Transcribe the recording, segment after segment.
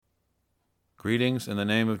Greetings in the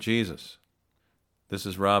name of Jesus. This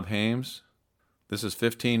is Rob Hames. This is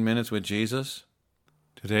 15 Minutes with Jesus.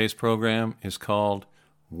 Today's program is called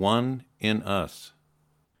One in Us.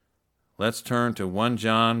 Let's turn to 1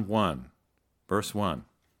 John 1, verse 1.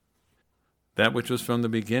 That which was from the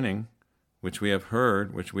beginning, which we have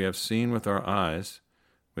heard, which we have seen with our eyes,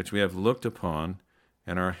 which we have looked upon,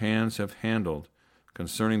 and our hands have handled,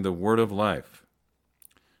 concerning the word of life.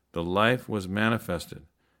 The life was manifested,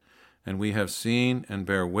 and we have seen and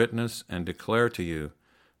bear witness and declare to you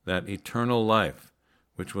that eternal life,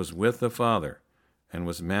 which was with the Father, and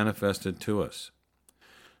was manifested to us.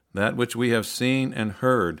 That which we have seen and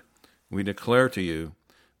heard, we declare to you,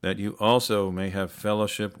 that you also may have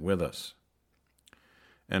fellowship with us.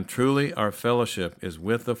 And truly our fellowship is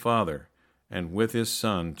with the Father, and with his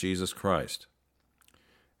Son, Jesus Christ.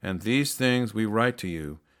 And these things we write to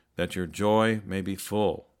you, that your joy may be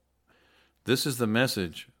full. This is the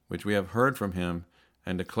message which we have heard from him,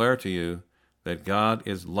 and declare to you, that God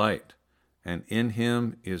is light, and in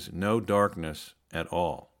him is no darkness at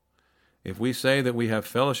all. If we say that we have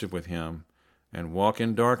fellowship with him, and walk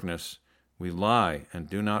in darkness, we lie and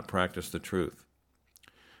do not practice the truth.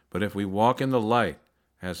 But if we walk in the light,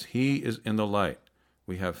 as he is in the light,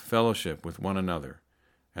 we have fellowship with one another,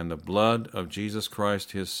 and the blood of Jesus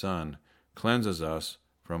Christ his Son cleanses us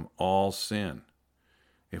from all sin.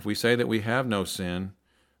 If we say that we have no sin,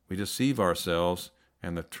 we deceive ourselves,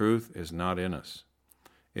 and the truth is not in us.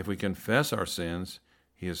 If we confess our sins,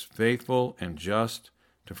 he is faithful and just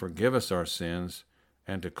to forgive us our sins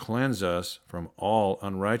and to cleanse us from all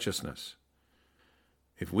unrighteousness.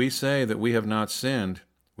 If we say that we have not sinned,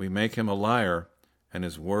 we make him a liar, and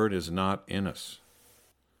his word is not in us.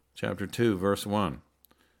 Chapter 2, verse 1.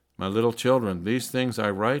 My little children, these things I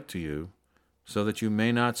write to you, so that you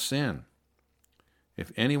may not sin.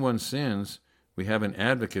 If anyone sins, we have an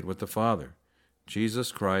advocate with the Father,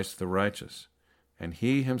 Jesus Christ the righteous, and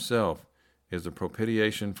he himself is the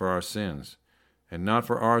propitiation for our sins, and not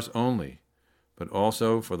for ours only, but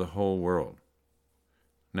also for the whole world.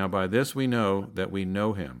 Now by this we know that we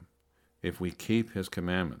know him, if we keep his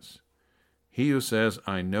commandments. He who says,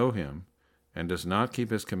 I know him, and does not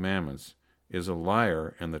keep his commandments, is a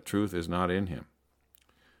liar, and the truth is not in him.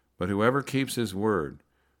 But whoever keeps his word,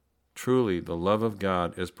 truly the love of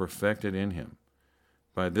God is perfected in him.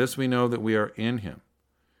 By this we know that we are in him.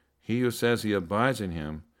 He who says he abides in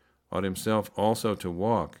him ought himself also to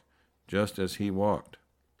walk, just as he walked.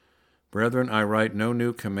 Brethren, I write no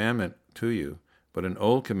new commandment to you, but an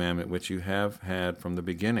old commandment which you have had from the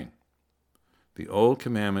beginning. The old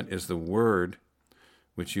commandment is the word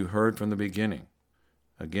which you heard from the beginning.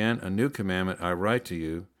 Again, a new commandment I write to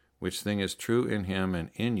you, which thing is true in him and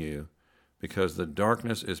in you, because the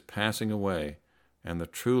darkness is passing away, and the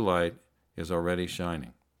true light is already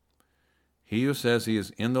shining. He who says he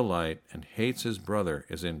is in the light and hates his brother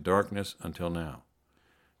is in darkness until now.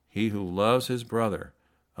 He who loves his brother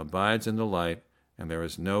abides in the light, and there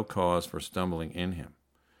is no cause for stumbling in him.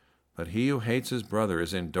 But he who hates his brother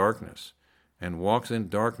is in darkness, and walks in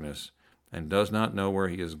darkness, and does not know where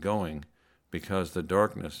he is going, because the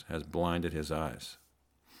darkness has blinded his eyes.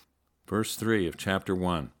 Verse 3 of chapter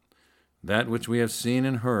 1. That which we have seen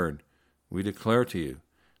and heard, we declare to you,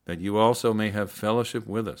 that you also may have fellowship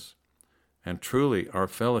with us. And truly our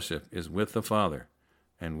fellowship is with the Father,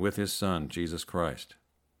 and with his Son, Jesus Christ.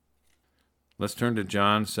 Let's turn to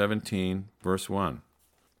John 17, verse 1.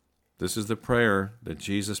 This is the prayer that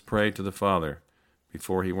Jesus prayed to the Father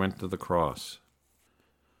before he went to the cross.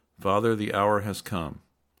 Father, the hour has come.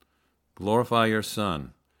 Glorify your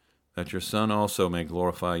Son, that your Son also may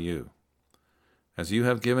glorify you. As you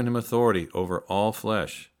have given him authority over all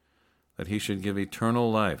flesh, that he should give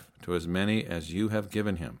eternal life to as many as you have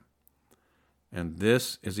given him. And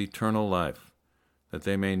this is eternal life, that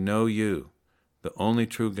they may know you, the only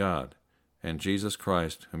true God, and Jesus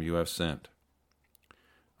Christ whom you have sent.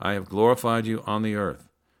 I have glorified you on the earth.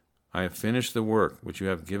 I have finished the work which you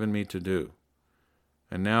have given me to do.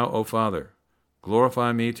 And now, O Father,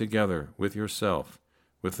 glorify me together with yourself,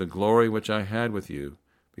 with the glory which I had with you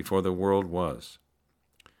before the world was.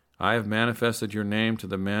 I have manifested your name to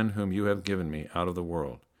the men whom you have given me out of the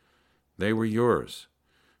world. They were yours.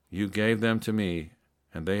 You gave them to me,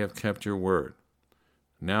 and they have kept your word.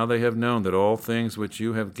 Now they have known that all things which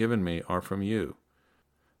you have given me are from you.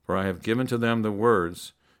 For I have given to them the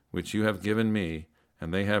words which you have given me,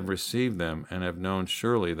 and they have received them, and have known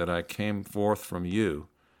surely that I came forth from you,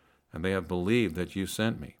 and they have believed that you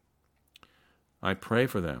sent me. I pray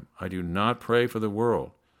for them. I do not pray for the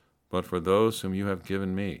world, but for those whom you have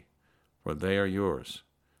given me, for they are yours,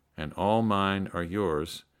 and all mine are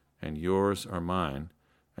yours, and yours are mine,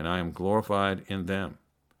 and I am glorified in them.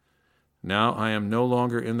 Now I am no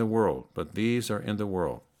longer in the world, but these are in the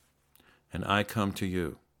world, and I come to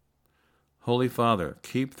you. Holy Father,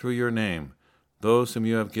 keep through your name those whom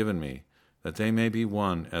you have given me, that they may be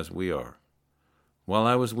one as we are. While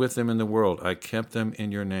I was with them in the world, I kept them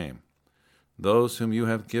in your name. Those whom you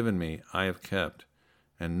have given me I have kept,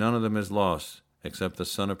 and none of them is lost except the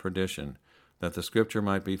son of perdition, that the scripture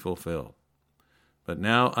might be fulfilled. But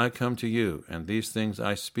now I come to you, and these things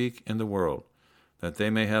I speak in the world, that they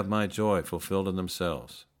may have my joy fulfilled in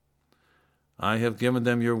themselves. I have given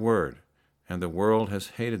them your word, and the world has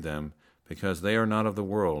hated them, because they are not of the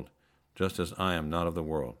world, just as I am not of the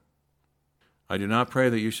world. I do not pray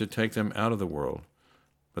that you should take them out of the world,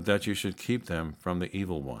 but that you should keep them from the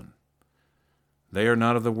evil one. They are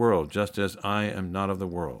not of the world, just as I am not of the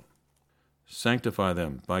world. Sanctify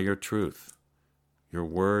them by your truth. Your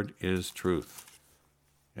word is truth.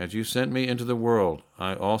 As you sent me into the world,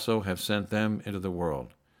 I also have sent them into the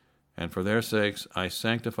world. And for their sakes I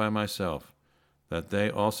sanctify myself, that they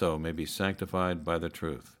also may be sanctified by the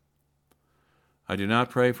truth. I do not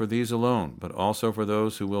pray for these alone, but also for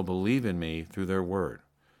those who will believe in me through their word,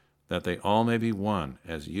 that they all may be one,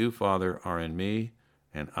 as you, Father, are in me,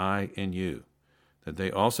 and I in you, that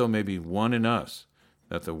they also may be one in us,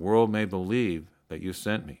 that the world may believe that you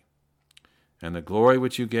sent me. And the glory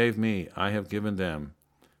which you gave me I have given them,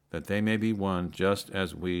 that they may be one just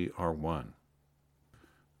as we are one.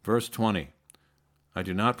 Verse 20. I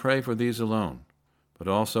do not pray for these alone, but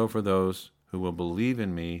also for those who will believe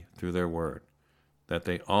in me through their word, that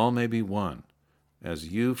they all may be one, as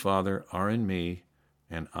you, Father, are in me,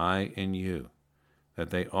 and I in you, that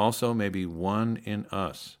they also may be one in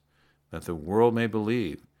us, that the world may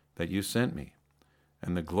believe that you sent me.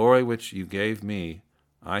 And the glory which you gave me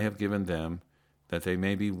I have given them, that they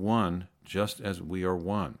may be one just as we are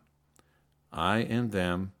one. I in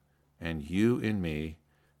them, and you in me,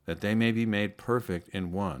 that they may be made perfect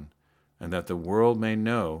in one, and that the world may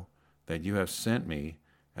know that you have sent me,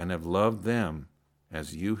 and have loved them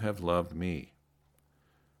as you have loved me.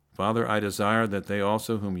 Father, I desire that they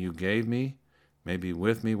also whom you gave me may be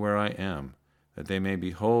with me where I am, that they may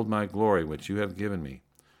behold my glory which you have given me,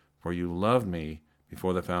 for you loved me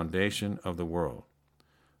before the foundation of the world.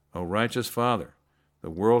 O righteous Father, the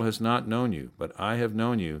world has not known you, but I have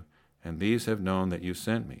known you, and these have known that you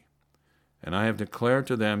sent me. And I have declared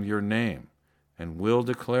to them your name, and will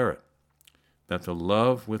declare it, that the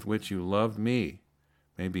love with which you loved me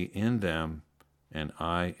may be in them, and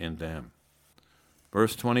I in them.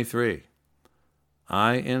 Verse 23.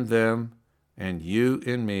 I in them, and you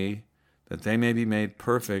in me, that they may be made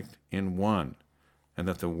perfect in one, and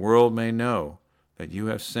that the world may know that you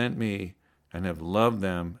have sent me, and have loved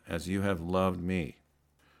them as you have loved me.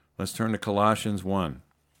 Let's turn to Colossians 1.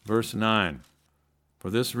 Verse 9. For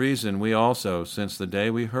this reason we also, since the day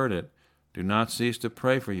we heard it, do not cease to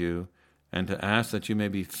pray for you, and to ask that you may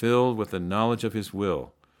be filled with the knowledge of his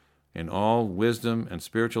will, in all wisdom and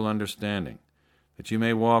spiritual understanding, that you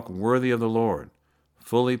may walk worthy of the Lord,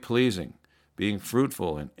 fully pleasing, being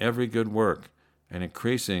fruitful in every good work, and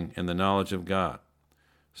increasing in the knowledge of God,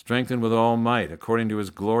 strengthened with all might according to his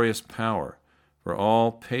glorious power, for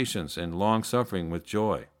all patience and long-suffering with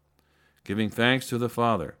joy, giving thanks to the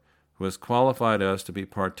Father, who has qualified us to be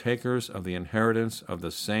partakers of the inheritance of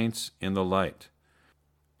the saints in the light.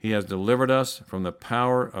 He has delivered us from the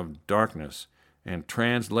power of darkness and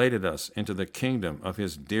translated us into the kingdom of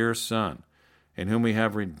his dear Son, in whom we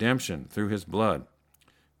have redemption through his blood,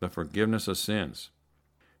 the forgiveness of sins.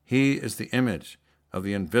 He is the image of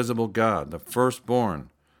the invisible God, the firstborn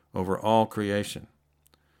over all creation.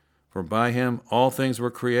 For by him all things were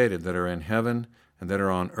created that are in heaven and that are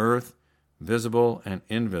on earth, visible and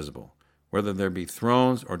invisible, whether there be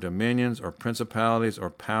thrones or dominions or principalities or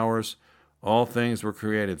powers. All things were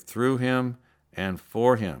created through him and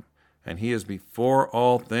for him, and he is before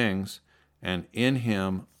all things, and in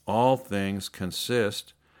him all things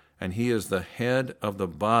consist, and he is the head of the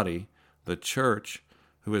body, the church,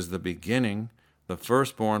 who is the beginning, the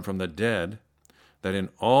firstborn from the dead, that in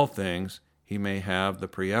all things he may have the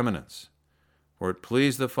preeminence. For it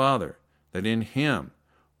pleased the Father that in him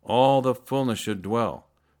all the fullness should dwell,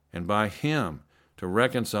 and by him to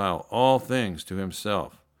reconcile all things to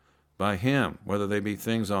himself. By him, whether they be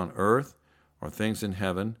things on earth or things in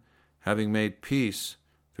heaven, having made peace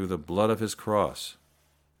through the blood of his cross.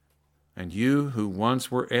 And you who once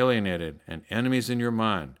were alienated and enemies in your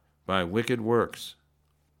mind by wicked works,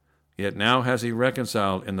 yet now has he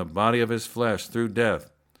reconciled in the body of his flesh through death,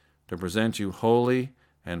 to present you holy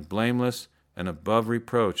and blameless and above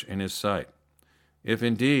reproach in his sight. If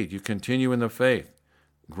indeed you continue in the faith,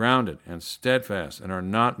 grounded and steadfast, and are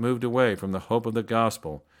not moved away from the hope of the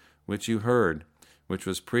gospel which you heard, which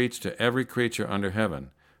was preached to every creature under heaven,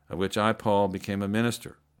 of which I, Paul, became a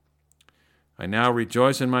minister. I now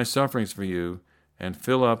rejoice in my sufferings for you, and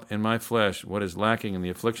fill up in my flesh what is lacking in the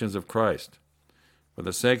afflictions of Christ, for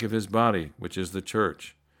the sake of his body, which is the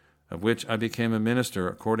church, of which I became a minister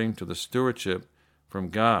according to the stewardship from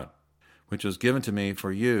God, which was given to me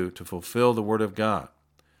for you to fulfill the word of God,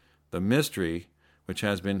 the mystery which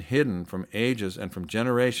has been hidden from ages and from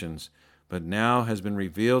generations, but now has been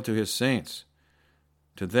revealed to his saints.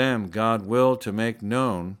 To them God willed to make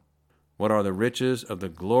known what are the riches of the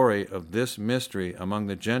glory of this mystery among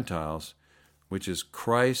the Gentiles, which is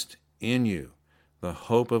Christ in you, the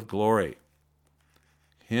hope of glory.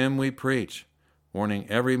 Him we preach, warning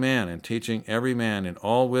every man and teaching every man in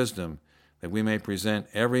all wisdom, that we may present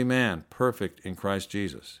every man perfect in Christ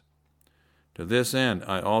Jesus. To this end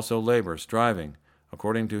I also labor, striving,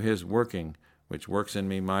 according to his working, which works in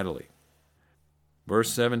me mightily.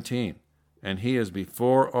 Verse 17, and he is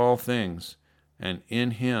before all things, and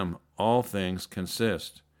in him all things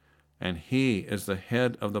consist. And he is the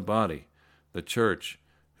head of the body, the church,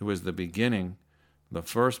 who is the beginning, the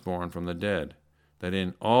firstborn from the dead, that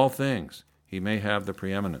in all things he may have the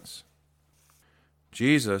preeminence.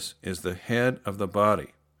 Jesus is the head of the body.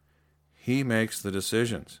 He makes the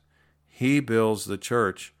decisions. He builds the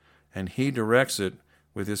church, and he directs it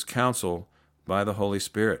with his counsel by the Holy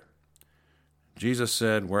Spirit. Jesus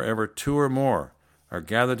said, wherever two or more are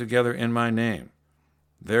gathered together in my name,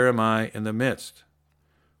 there am I in the midst.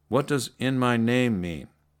 What does in my name mean?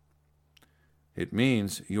 It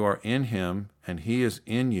means you are in him, and he is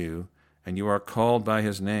in you, and you are called by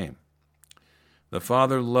his name. The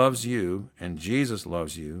Father loves you, and Jesus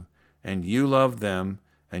loves you, and you love them,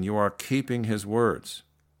 and you are keeping his words.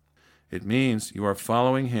 It means you are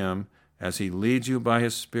following him as he leads you by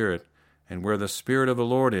his Spirit, and where the Spirit of the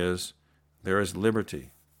Lord is, there is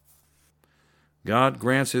liberty. God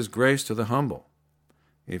grants his grace to the humble.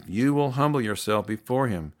 If you will humble yourself before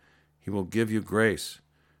him, he will give you grace,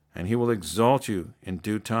 and he will exalt you in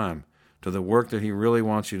due time to the work that he really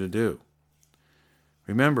wants you to do.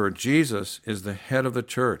 Remember, Jesus is the head of the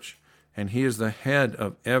church, and he is the head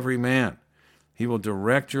of every man. He will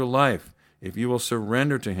direct your life if you will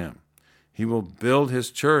surrender to him. He will build his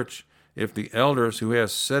church if the elders who he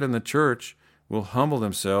has set in the church will humble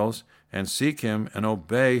themselves and seek him and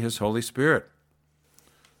obey his Holy Spirit.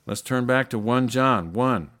 Let's turn back to 1 John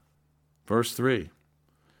 1, verse 3.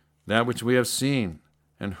 That which we have seen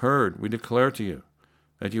and heard we declare to you,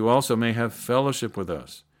 that you also may have fellowship with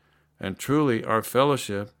us. And truly our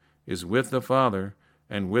fellowship is with the Father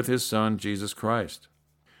and with his Son, Jesus Christ.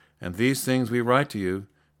 And these things we write to you,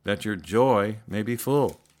 that your joy may be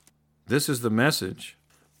full. This is the message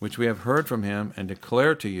which we have heard from him and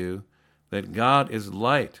declare to you, that God is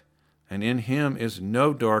light, and in him is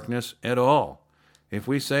no darkness at all. If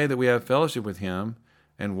we say that we have fellowship with him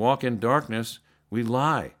and walk in darkness, we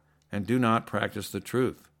lie and do not practice the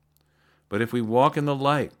truth. But if we walk in the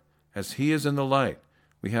light, as he is in the light,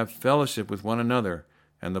 we have fellowship with one another,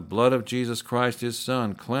 and the blood of Jesus Christ his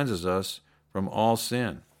Son cleanses us from all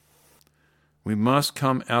sin. We must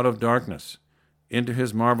come out of darkness into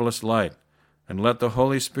his marvelous light, and let the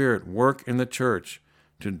Holy Spirit work in the church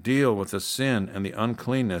to deal with the sin and the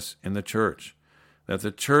uncleanness in the church, that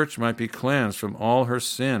the church might be cleansed from all her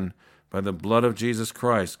sin by the blood of Jesus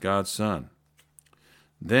Christ, God's Son.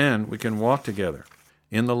 Then we can walk together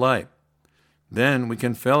in the light. Then we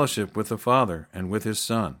can fellowship with the Father and with his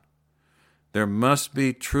Son. There must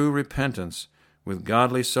be true repentance with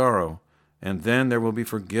godly sorrow, and then there will be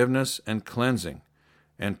forgiveness and cleansing,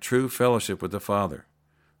 and true fellowship with the Father,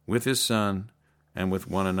 with his Son, and with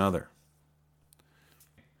one another.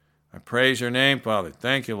 I praise your name, Father.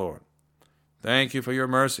 Thank you, Lord. Thank you for your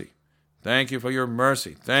mercy. Thank you for your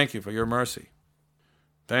mercy. Thank you for your mercy.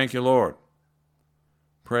 Thank you, Lord.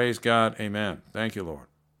 Praise God. Amen. Thank you, Lord.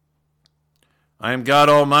 I am God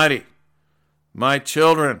Almighty. My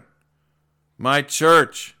children, my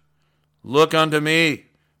church, look unto me,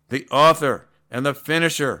 the author and the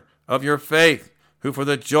finisher of your faith, who for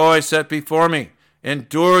the joy set before me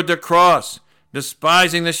endured the cross,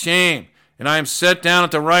 despising the shame, and I am set down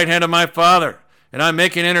at the right hand of my Father, and I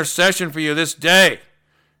make an intercession for you this day.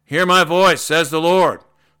 Hear my voice, says the Lord.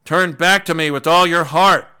 Turn back to me with all your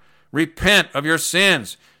heart. Repent of your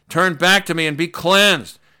sins. Turn back to me and be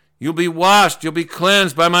cleansed. You'll be washed. You'll be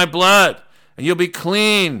cleansed by my blood, and you'll be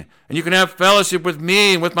clean, and you can have fellowship with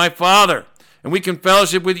me and with my Father, and we can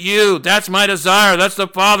fellowship with you. That's my desire. That's the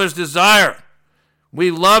Father's desire.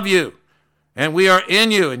 We love you, and we are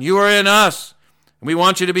in you, and you are in us. And we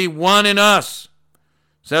want you to be one in us.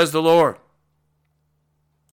 says the Lord.